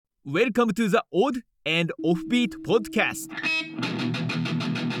Welcome to the Odd and Offbeat podcast.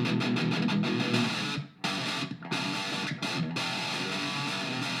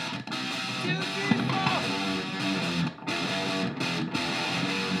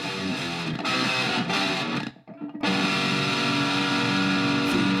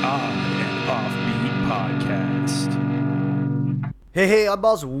 Odd and Offbeat Podcast. Hey,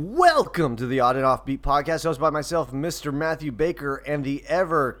 oddballs, welcome to the Odd and Offbeat podcast, hosted by myself, Mr. Matthew Baker, and the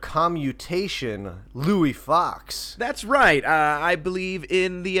ever commutation, Louis Fox. That's right. I believe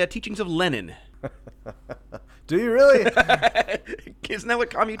in the teachings of Lenin. Do you really? Isn't that what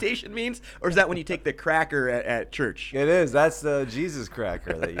commutation means? Or is that when you take the cracker at church? It is. That's the Jesus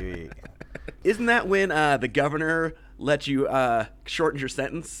cracker that you eat. Isn't that when the governor let you shorten your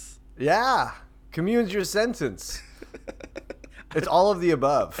sentence? Yeah. Communes your sentence. It's all of the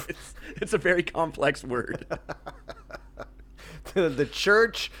above. It's a very complex word. The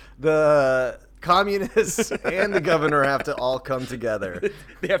church, the communists, and the governor have to all come together.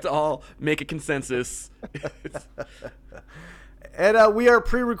 They have to all make a consensus. And we are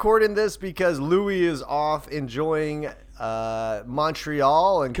pre-recording this because Louis is off enjoying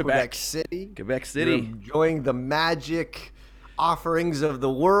Montreal and Quebec City. Quebec City. You're enjoying the magic offerings of the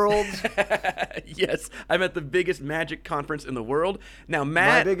world. Yes, I'm at the biggest magic conference in the world. Now,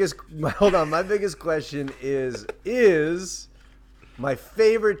 Matt... My biggest question is my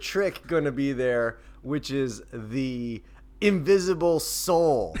favorite trick going to be there, which is the invisible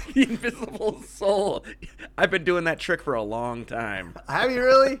soul. The invisible soul. I've been doing that trick for a long time. Have you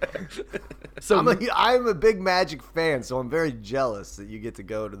really? So I'm a big Magic fan, so I'm very jealous that you get to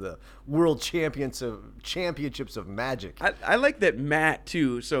go to the World Championships of Magic. I like that Matt,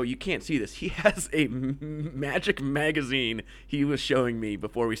 too, so you can't see this. He has a Magic magazine he was showing me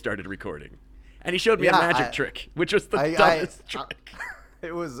before we started recording. And he showed me a magic trick, which was the dumbest trick.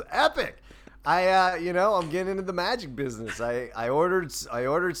 It was epic. I'm getting into the magic business. I ordered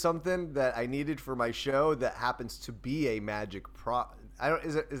something that I needed for my show that happens to be a magic prop.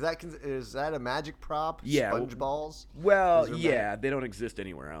 Is that a magic prop? Yeah. Sponge balls? Well, yeah, they don't exist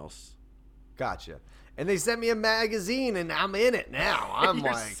anywhere else. Gotcha. And they sent me a magazine, and I'm in it now. I'm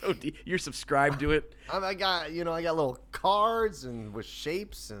you're subscribed to it. I got little cards and with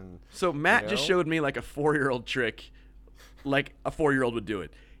shapes and. So Matt just showed me like a 4-year-old trick, like a 4-year-old would do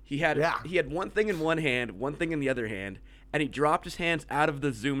it. He had one thing in one hand, one thing in the other hand, and he dropped his hands out of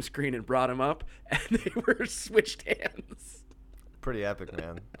the Zoom screen and brought them up, and they were switched hands. Pretty epic,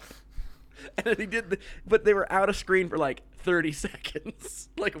 man. And he but they were out of screen for like 30 seconds.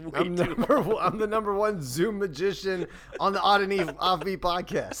 Like I'm the number one Zoom magician on the Odd and Offbeat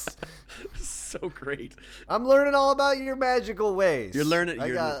podcast. So great. I'm learning all about your magical ways. You're learning.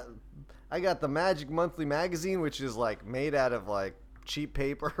 I got the Magic Monthly magazine, which is like made out of like cheap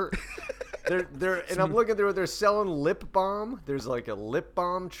paper. And I'm looking through. They're selling lip balm. There's like a lip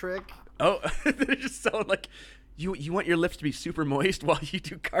balm trick. Oh, they're just selling like. You want your lips to be super moist while you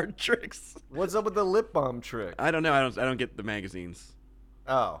do card tricks? What's up with the lip balm trick? I don't know. I don't get the magazines.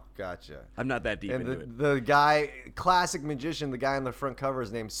 Oh, gotcha. I'm not that deep into it. The guy, classic magician, the guy on the front cover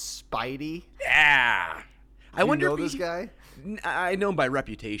is named Spidey. Yeah. I wonder if this guy? I know him by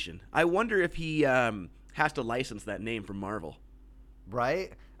reputation. I wonder if he has to license that name from Marvel.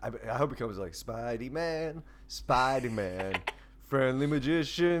 Right? I hope it comes like Spidey-Man, Spidey-Man. Friendly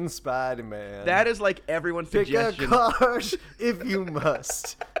magician, Spider-Man. That is like everyone's suggestion. Pick a card if you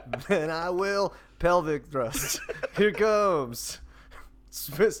must. Then I will pelvic thrust. Here comes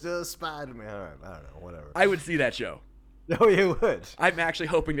Mr. Spider-Man. All right, I don't know, whatever. I would see that show. Oh, you would? I'm actually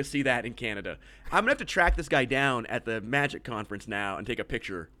hoping to see that in Canada. I'm going to have to track this guy down at the Magic Conference now and take a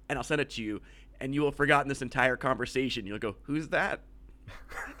picture, and I'll send it to you, and you will have forgotten this entire conversation. You'll go, who's that?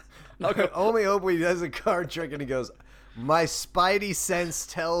 I'll go, only hope he does a card trick and he goes, my spidey sense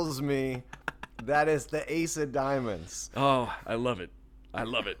tells me that is the ace of diamonds. Oh, I love it. I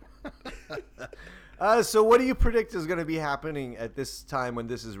love it. So what do you predict is going to be happening at this time when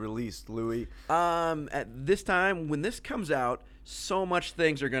this is released, Louis? At this time, when this comes out, so much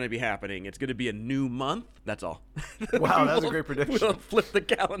things are going to be happening. It's going to be a new month. That's all. Wow, that was a great prediction. We'll flip the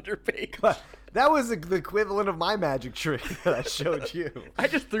calendar page. That was the equivalent of my magic trick that I showed you. I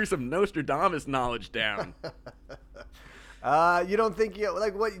just threw some Nostradamus knowledge down. You don't think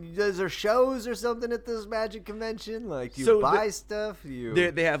what? Is there shows or something at this magic convention? Like you buy stuff?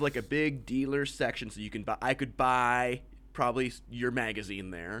 They have like a big dealer section, so you can buy. I could buy probably your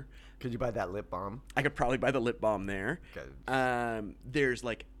magazine there. Could you buy that lip balm? I could probably buy the lip balm there. Okay. There's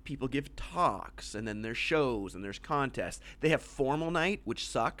like people give talks, and then there's shows, and there's contests. They have formal night, which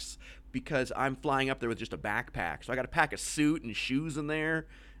sucks because I'm flying up there with just a backpack, so I got to pack a suit and shoes in there.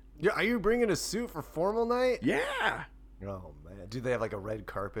 Yeah, are you bringing a suit for formal night? Yeah. Oh man, do they have like a red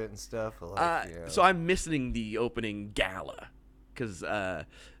carpet and stuff? Like, So I'm missing the opening gala because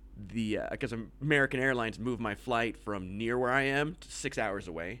American Airlines moved my flight from near where I am to 6 hours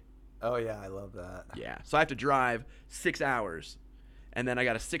away. Oh yeah, I love that. Yeah, so I have to drive 6 hours, and then I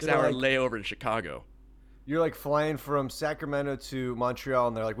got a 6-hour layover in Chicago. You're like flying from Sacramento to Montreal,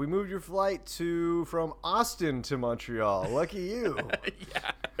 and they're like, "We moved your flight from Austin to Montreal. Lucky you."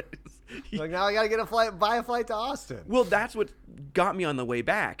 Yeah. Like, now I gotta buy a flight to Austin. Well, that's what got me on the way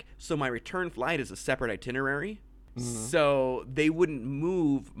back. So my return flight is a separate itinerary. Mm-hmm. So they wouldn't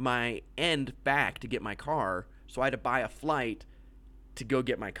move my end back to get my car. So I had to buy a flight to go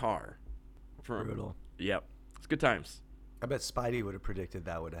get my car. Brutal. Yep. It's good times. I bet Spidey would have predicted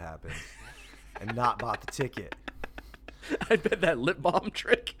that would have happened and not bought the ticket. I bet that lip balm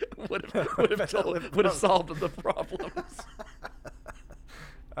trick would have solved the problems.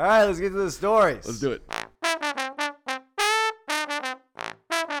 All right, let's get to the stories. Let's do it.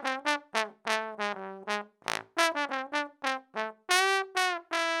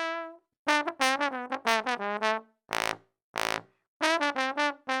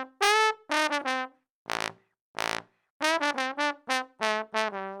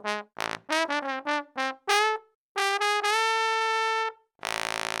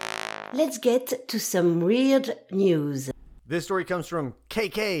 Let's get to some weird news. This story comes from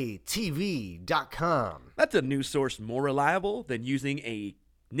KKTV.com. That's a news source more reliable than using a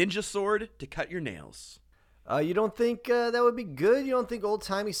ninja sword to cut your nails. You don't think that would be good? You don't think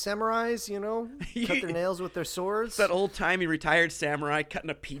old-timey samurais, cut their nails with their swords? That old-timey retired samurai cutting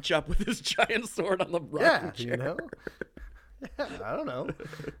a peach up with his giant sword on the rocking chair. Yeah, I don't know.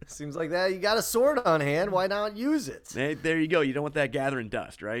 Seems like that. You got a sword on hand. Why not use it? Hey, there you go. You don't want that gathering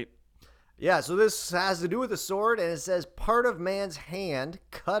dust, right? Yeah, so this has to do with a sword, and it says part of man's hand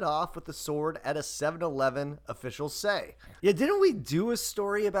cut off with the sword at a 7-Eleven, officials say. Yeah, didn't we do a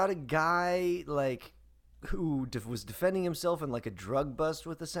story about a guy, who was defending himself in, a drug bust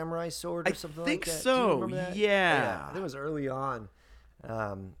with a samurai sword or something like that? I think so, yeah. I think it was early on.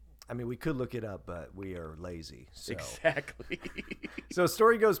 We could look it up, but we are lazy. So. Exactly. So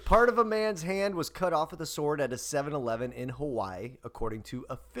story goes, part of a man's hand was cut off with a sword at a 7-Eleven in Hawaii, according to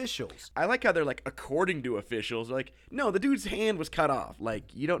officials. I like how they're according to officials. Like, no, the dude's hand was cut off.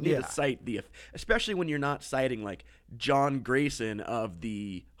 You don't need to cite especially when you're not citing, John Grayson of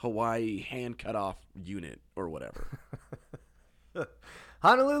the Hawaii hand cut off unit or whatever.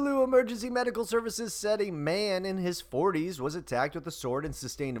 Honolulu Emergency Medical Services said a man in his 40s was attacked with a sword and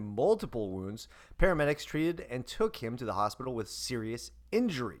sustained multiple wounds. Paramedics treated and took him to the hospital with serious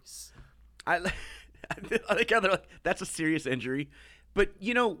injuries. I like how they're like, that's a serious injury. But,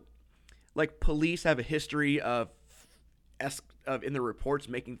 police have a history of in the reports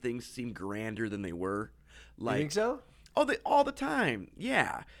making things seem grander than they were. You think so? Oh, all the time.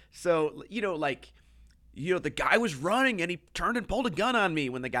 Yeah. So, the guy was running and he turned and pulled a gun on me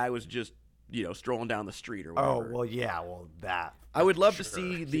when the guy was just, strolling down the street or whatever. Oh, well, yeah, that. I would love to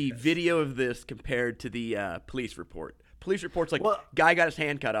see the video of this compared to the police report. Police report's guy got his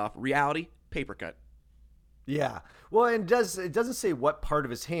hand cut off. Reality, paper cut. Yeah. Well, and it doesn't say what part of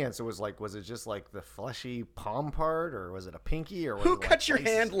his hand. So it was it just the fleshy palm part, or was it a pinky, or who cut your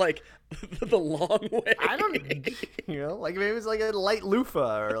hand the long way? I don't maybe it's a light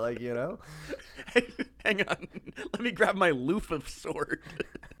loofah or Hang on, let me grab my loofah sword.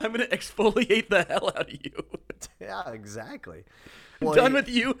 I'm gonna exfoliate the hell out of you. Yeah, exactly. Done with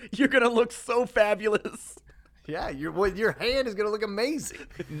you. You're gonna look so fabulous. Yeah, your hand is gonna look amazing.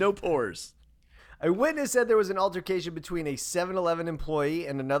 No pores. A witness said there was an altercation between a 7-Eleven employee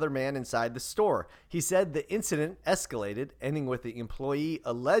and another man inside the store. He said the incident escalated, ending with the employee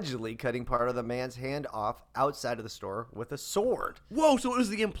allegedly cutting part of the man's hand off outside of the store with a sword. Whoa, so it was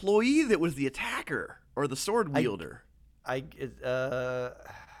the employee that was the attacker or the sword wielder.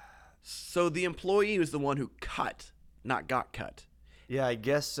 So the employee was the one who cut, not got cut. Yeah, I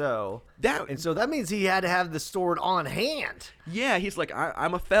guess so. And so that means he had to have the sword on hand. Yeah, he's like,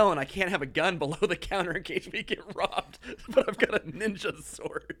 I'm a felon. I can't have a gun below the counter in case we get robbed, but I've got a ninja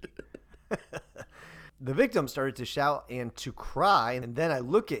sword. The victim started to shout and to cry, and then I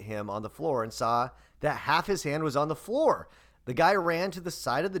looked at him on the floor and saw that half his hand was on the floor. The guy ran to the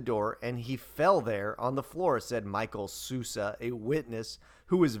side of the door, and he fell there on the floor, said Michael Sousa, a witness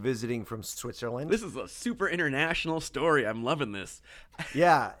who was visiting from Switzerland. This is a super international story. I'm loving this.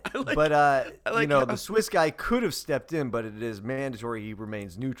 Yeah, the Swiss guy could have stepped in, but it is mandatory he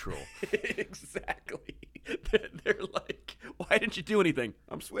remains neutral. Exactly. They're like, why didn't you do anything?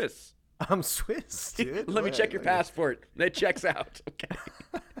 I'm Swiss. I'm Swiss, dude. Let me check your passport. It checks out. Okay.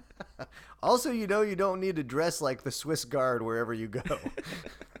 Also, you don't need to dress like the Swiss Guard wherever you go.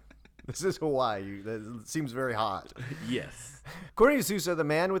 This is Hawaii. That seems very hot. Yes. According to Sousa, the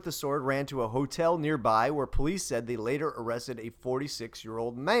man with the sword ran to a hotel nearby where police said they later arrested a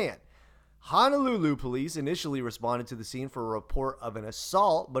 46-year-old man. Honolulu police initially responded to the scene for a report of an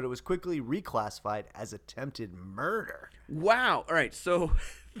assault, but it was quickly reclassified as attempted murder. Wow. All right. So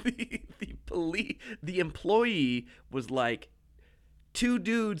the employee was like, two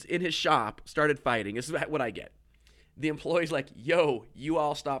dudes in his shop started fighting. This is what I get. The employee's like, yo, you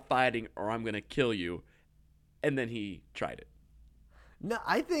all stop fighting or I'm going to kill you. And then he tried it. No,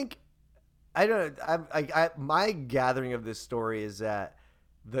 I think, my gathering of this story is that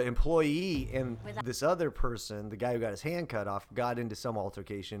the employee and this other person, the guy who got his hand cut off, got into some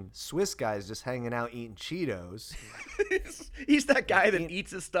altercation. Swiss guy's just hanging out eating Cheetos. He's that guy that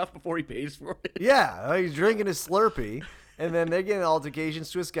eats his stuff before he pays for it. Yeah, he's drinking his Slurpee. And then they get in an altercation.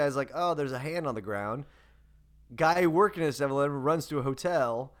 Swiss guy's like, oh, there's a hand on the ground. Guy working at 7-Eleven runs to a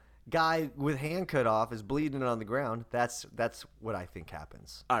hotel. Guy with hand cut off is bleeding on the ground. That's what I think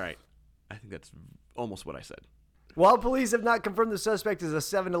happens. All right. I think that's almost what I said. While police have not confirmed the suspect is a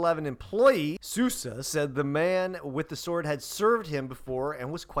 7-Eleven employee, Sousa said the man with the sword had served him before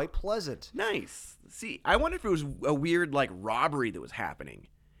and was quite pleasant. Nice. See, I wonder if it was a weird like robbery that was happening.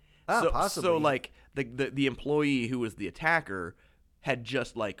 Possibly. So like the employee who was the attacker had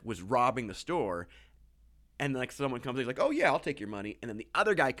just like was robbing the store, and like someone comes in, he's like, oh yeah, I'll take your money, and then the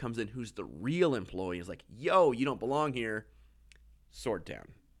other guy comes in who's the real employee, is like, yo, you don't belong here. Sword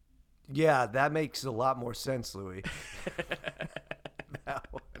down. Yeah, that makes a lot more sense, Louis. That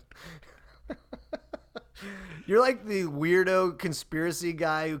one. You're like the weirdo conspiracy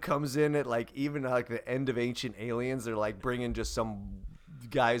guy who comes in at like even like the end of Ancient Aliens. They're like bringing just some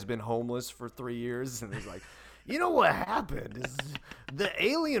guy who's been homeless for 3 years, and he's like, you know what happened is the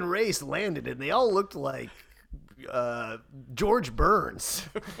alien race landed and they all looked like George Burns.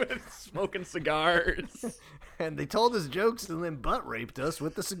 Smoking cigars. And they told us jokes and then butt raped us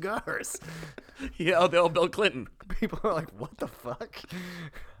with the cigars. Yeah, the old Bill Clinton. People are like, what the fuck?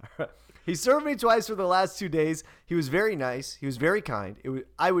 He served me twice for the last 2 days. He was very nice. He was very kind.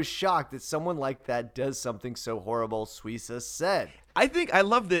 I was shocked that someone like that does something so horrible, Sousa said. I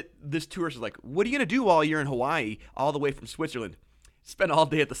love that this tourist is like, what are you going to do while you're in Hawaii all the way from Switzerland? Spend all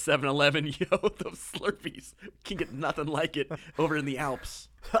day at the 7-Eleven, yo, those Slurpees. Can get nothing like it over in the Alps.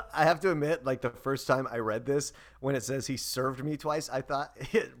 I have to admit, like the first time I read this, when it says he served me twice, I thought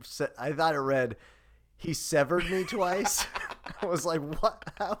it read, he severed me twice. I was like, what?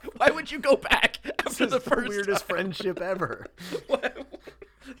 How? Why would you go back after the first weirdest friendship ever.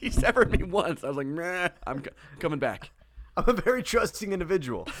 He severed me once. I was like, nah, I'm coming back. I'm a very trusting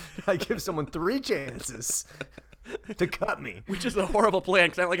individual. I give someone 3 chances to cut me. Which is a horrible plan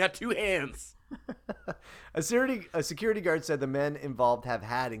because I only got 2 hands. A security guard said the men involved have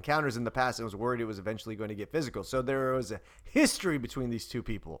had encounters in the past and was worried it was eventually going to get physical. So there was a history between these two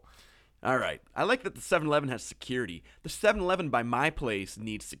people. All right. I like that the 7-Eleven has security. The 7-Eleven by my place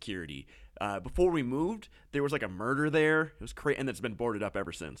needs security. Before we moved, there was like a murder there. It was crazy, and it's been boarded up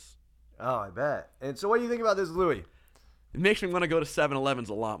ever since. Oh, I bet. And so what do you think about this, Louis? It makes me want to go to 7-Elevens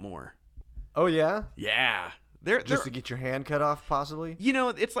a lot more. Oh, yeah? Yeah. Just to get your hand cut off, possibly? You know,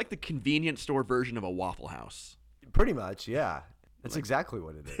 it's like the convenience store version of a Waffle House. Pretty much, yeah. That's exactly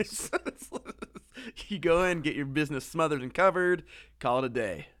what it is. You go in, get your business smothered and covered, call it a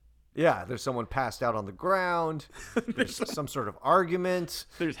day. Yeah, there's someone passed out on the ground. There's some sort of argument.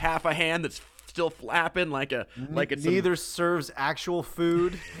 There's half a hand that's still flapping like it's neither serves actual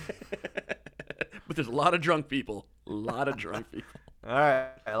food. But there's a lot of drunk people. A lot of drunk people. All right,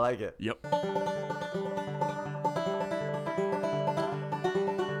 I like it. Yep.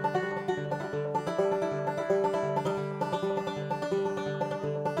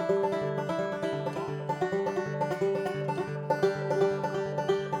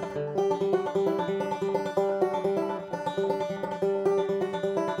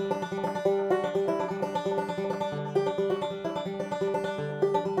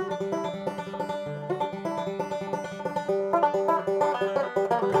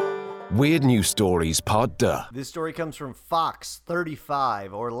 Weird News Stories Pod. This story comes from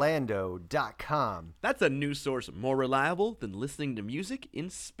Fox35Orlando.com. That's a news source more reliable than listening to music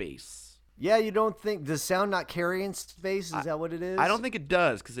in space. Yeah, you don't think, does sound not carry in space? Is that what it is? I don't think it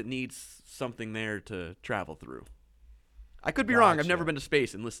does because it needs something there to travel through. I could be wrong. I've never been to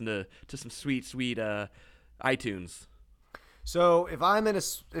space and listened to some sweet iTunes. So if I'm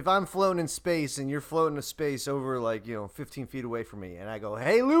floating in space and you're floating in space over 15 feet away from me, and I go,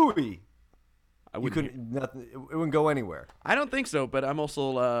 "Hey, Louie," it wouldn't go anywhere. I don't think so, but I'm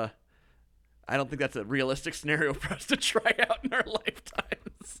also I don't think that's a realistic scenario for us to try out in our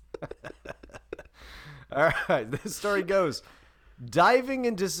lifetimes. All right, this story goes, diving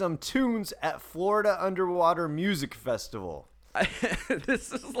into some tunes at Florida Underwater Music Festival.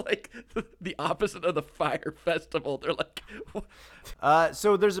 This is like the opposite of the Fire Festival. They're like...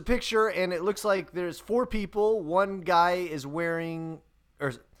 So there's a picture, and it looks like there's 4 people. One guy is playing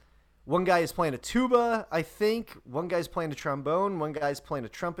a tuba, I think. One guy's playing a trombone. One guy's playing a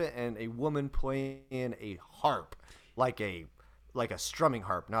trumpet, and a woman playing a harp, like a strumming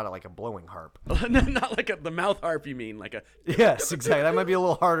harp, not like a blowing harp. Not like the mouth harp, you mean? Like a... Yes, exactly. That might be a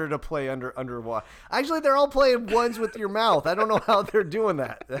little harder to play underwater. Actually, they're all playing ones with your mouth. I don't know how they're doing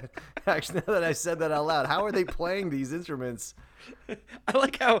that. Actually, now that I said that out loud, how are they playing these instruments? I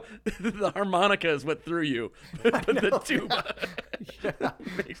like how the harmonica is what threw you, but the tuba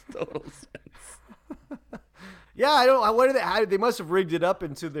makes total sense. Yeah, I don't. What are they? They must have rigged it up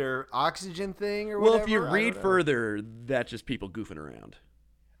into their oxygen thing or whatever. Well, if you read further, that's just people goofing around.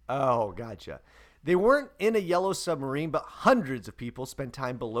 Oh, gotcha. They weren't in a yellow submarine, but hundreds of people spent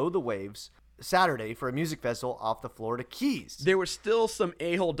time below the waves Saturday for a music festival off the Florida Keys. There was still some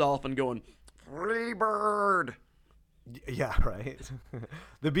a-hole dolphin going, "Free bird." Yeah, right.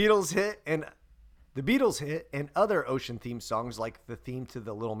 The Beatles hit and other ocean-themed songs like the theme to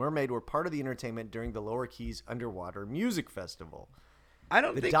The Little Mermaid were part of the entertainment during the Lower Keys Underwater Music Festival.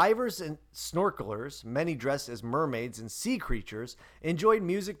 Divers and snorkelers, many dressed as mermaids and sea creatures, enjoyed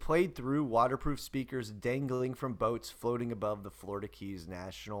music played through waterproof speakers dangling from boats floating above the Florida Keys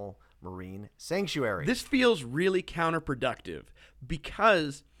National Marine Sanctuary. This feels really counterproductive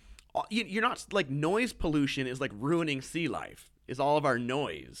because you're not like noise pollution is like ruining sea life. Is all of our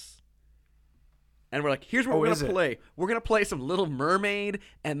noise. And we're like, here's what we're going to play. We're going to play some Little Mermaid,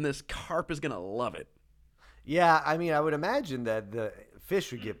 and this carp is going to love it. Yeah, I mean, I would imagine that the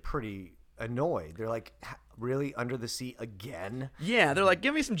fish would get pretty annoyed. They're like, really? Under the sea again? Yeah, they're like,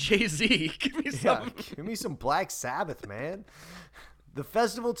 give me some Jay-Z. Give me some Black Sabbath, man. The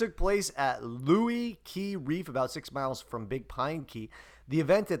festival took place at Louis Key Reef, about 6 miles from Big Pine Key. The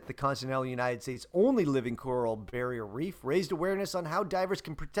event at the continental United States' only living coral barrier reef raised awareness on how divers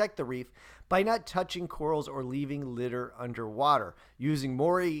can protect the reef by not touching corals or leaving litter underwater, using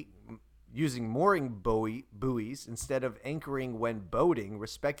mooring buoys instead of anchoring when boating,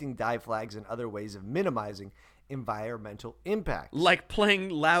 respecting dive flags, and other ways of minimizing environmental impact. Like playing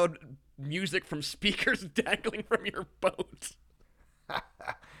loud music from speakers dangling from your boat.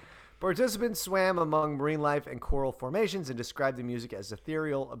 Participants swam among marine life and coral formations and described the music as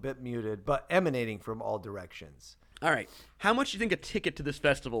ethereal, a bit muted, but emanating from all directions. All right. How much do you think a ticket to this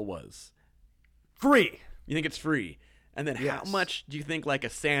festival was? Free. You think it's free? And then Yes. how much do you think like a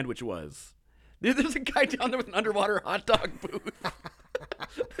sandwich was? There's a guy down there with an underwater hot dog booth.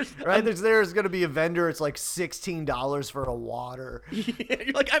 Right? There's going to be a vendor. It's like $16 for a water. Yeah,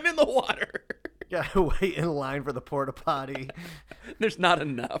 you're like, I'm in the water. You gotta wait in line for the porta potty. There's not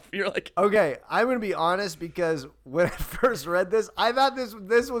enough. You're like, okay, I'm gonna be honest because when I first read this, I thought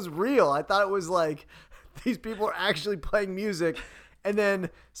this was real. I thought it was like these people are actually playing music, and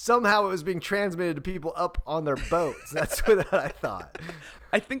then somehow it was being transmitted to people up on their boats. That's what I thought.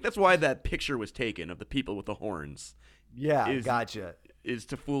 I think that's why that picture was taken of the people with the horns. Yeah, gotcha. Is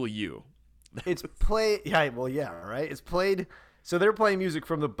to fool you. It's played. Yeah, well, yeah, right. It's played. So they're playing music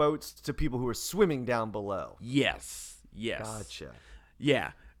from the boats to people who are swimming down below. Yes. Gotcha.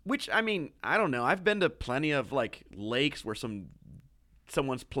 Yeah. Which, I mean, I don't know. I've been to plenty of like lakes where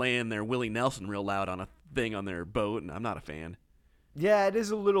someone's playing their Willie Nelson real loud on a thing on their boat, and I'm not a fan. Yeah, it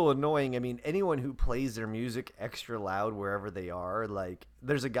is a little annoying. I mean, anyone who plays their music extra loud wherever they are, like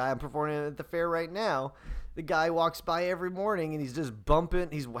there's a guy I'm performing at the fair right now. The guy walks by every morning and he's just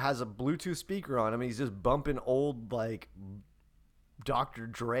bumping. He has a Bluetooth speaker on him and he's just bumping old like Dr.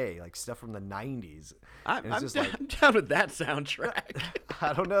 Dre, like stuff from the 90s. I'm down with that soundtrack.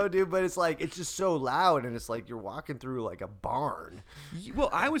 I don't know, dude, but it's like it's just so loud and it's like you're walking through like a barn. Well,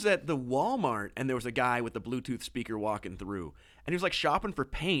 I was at the Walmart and there was a guy with the Bluetooth speaker walking through and he was like shopping for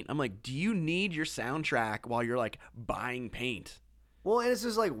paint. I'm like, do you need your soundtrack while you're like buying paint? Well, and it's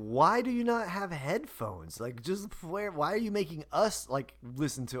just like, why do you not have headphones? Like, just why are you making us like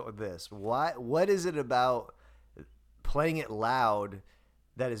listen to this? What is it about playing it loud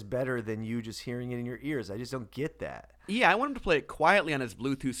that is better than you just hearing it in your ears? I just don't get that. Yeah, I want him to play it quietly on his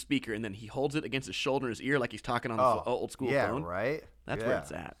Bluetooth speaker, and then he holds it against his shoulder and his ear like he's talking on the old school phone. Yeah, right? That's where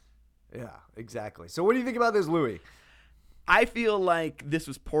it's at. Yeah, exactly. So what do you think about this, Louis? I feel like this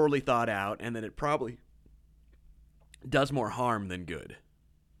was poorly thought out, and that it probably does more harm than good.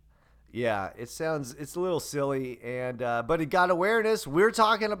 Yeah, it's a little silly, and but it got awareness. We're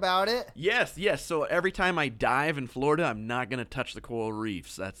talking about it. Yes. So every time I dive in Florida, I'm not going to touch the coral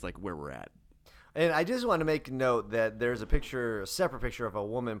reefs. That's like where we're at. And I just want to make a note that there's a separate picture of a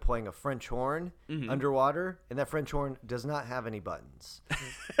woman playing a French horn underwater, and that French horn does not have any buttons.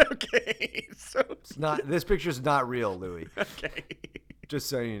 Okay. So This picture's not real, Louis. Okay. Just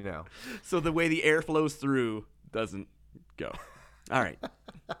so you know. So the way the air flows through doesn't go. All right.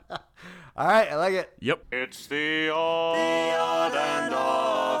 All right, I like it. Yep. It's the Odd and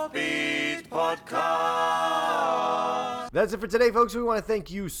Offbeat Podcast. That's it for today, folks. We want to thank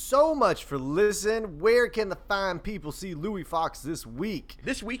you so much for listening. Where can the fine people see Louis Fox this week?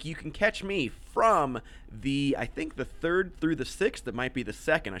 This week you can catch me from I think the 3rd through the 6th. It might be the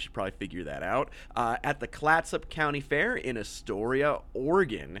 2nd. I should probably figure that out. At the Clatsop County Fair in Astoria,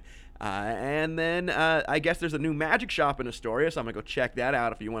 Oregon. And then I guess there's a new magic shop in Astoria, so I'm going to go check that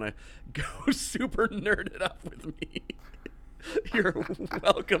out if you want to go super nerd it up with me. You're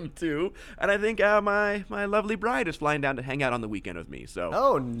welcome to. And I think my lovely bride is flying down to hang out on the weekend with me. So.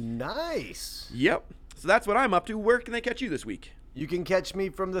 Oh, nice. Yep. So that's what I'm up to. Where can they catch you this week? You can catch me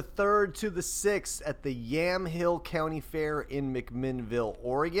from the 3rd to the 6th at the Yamhill County Fair in McMinnville,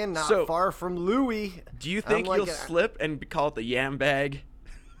 Oregon. Not far from Louis. Do you think you'll slip and call it the Yam Bag?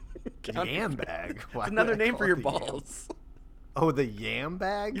 Yam Bag? It's another name for your balls. Oh, the Yam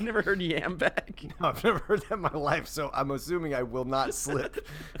Bag? You never heard Yam Bag? No, I've never heard that in my life, so I'm assuming I will not slip,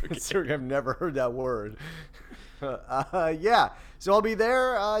 considering I've never heard that word. Yeah, so I'll be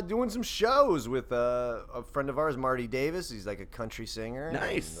there doing some shows with a friend of ours, Marty Davis. He's like a country singer.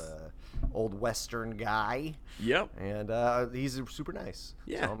 Nice. And, old Western guy. Yep. And he's super nice.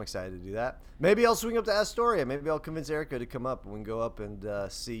 Yeah. So I'm excited to do that. Maybe I'll swing up to Astoria. Maybe I'll convince Erica to come up and we can go up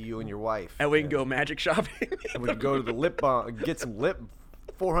and see you and your wife. And we can go magic shopping. And we can go to the lip balm, get some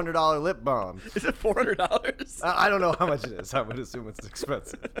 $400 lip balm. Is it $400? I don't know how much it is. I would assume it's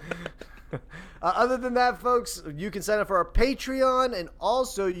expensive. Other than that, folks, you can sign up for our Patreon, and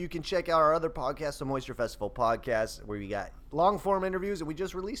also you can check out our other podcast, the Moisture Festival podcast, where we got long-form interviews, and we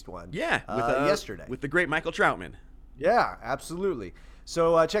just released one. Yeah, yesterday. With the great Michael Troutman. Yeah, absolutely.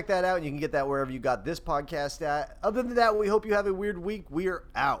 So check that out, and you can get that wherever you got this podcast at. Other than that, we hope you have a weird week. We're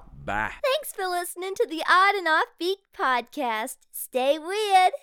out. Bye. Thanks for listening to the Odd and Offbeat Podcast. Stay weird.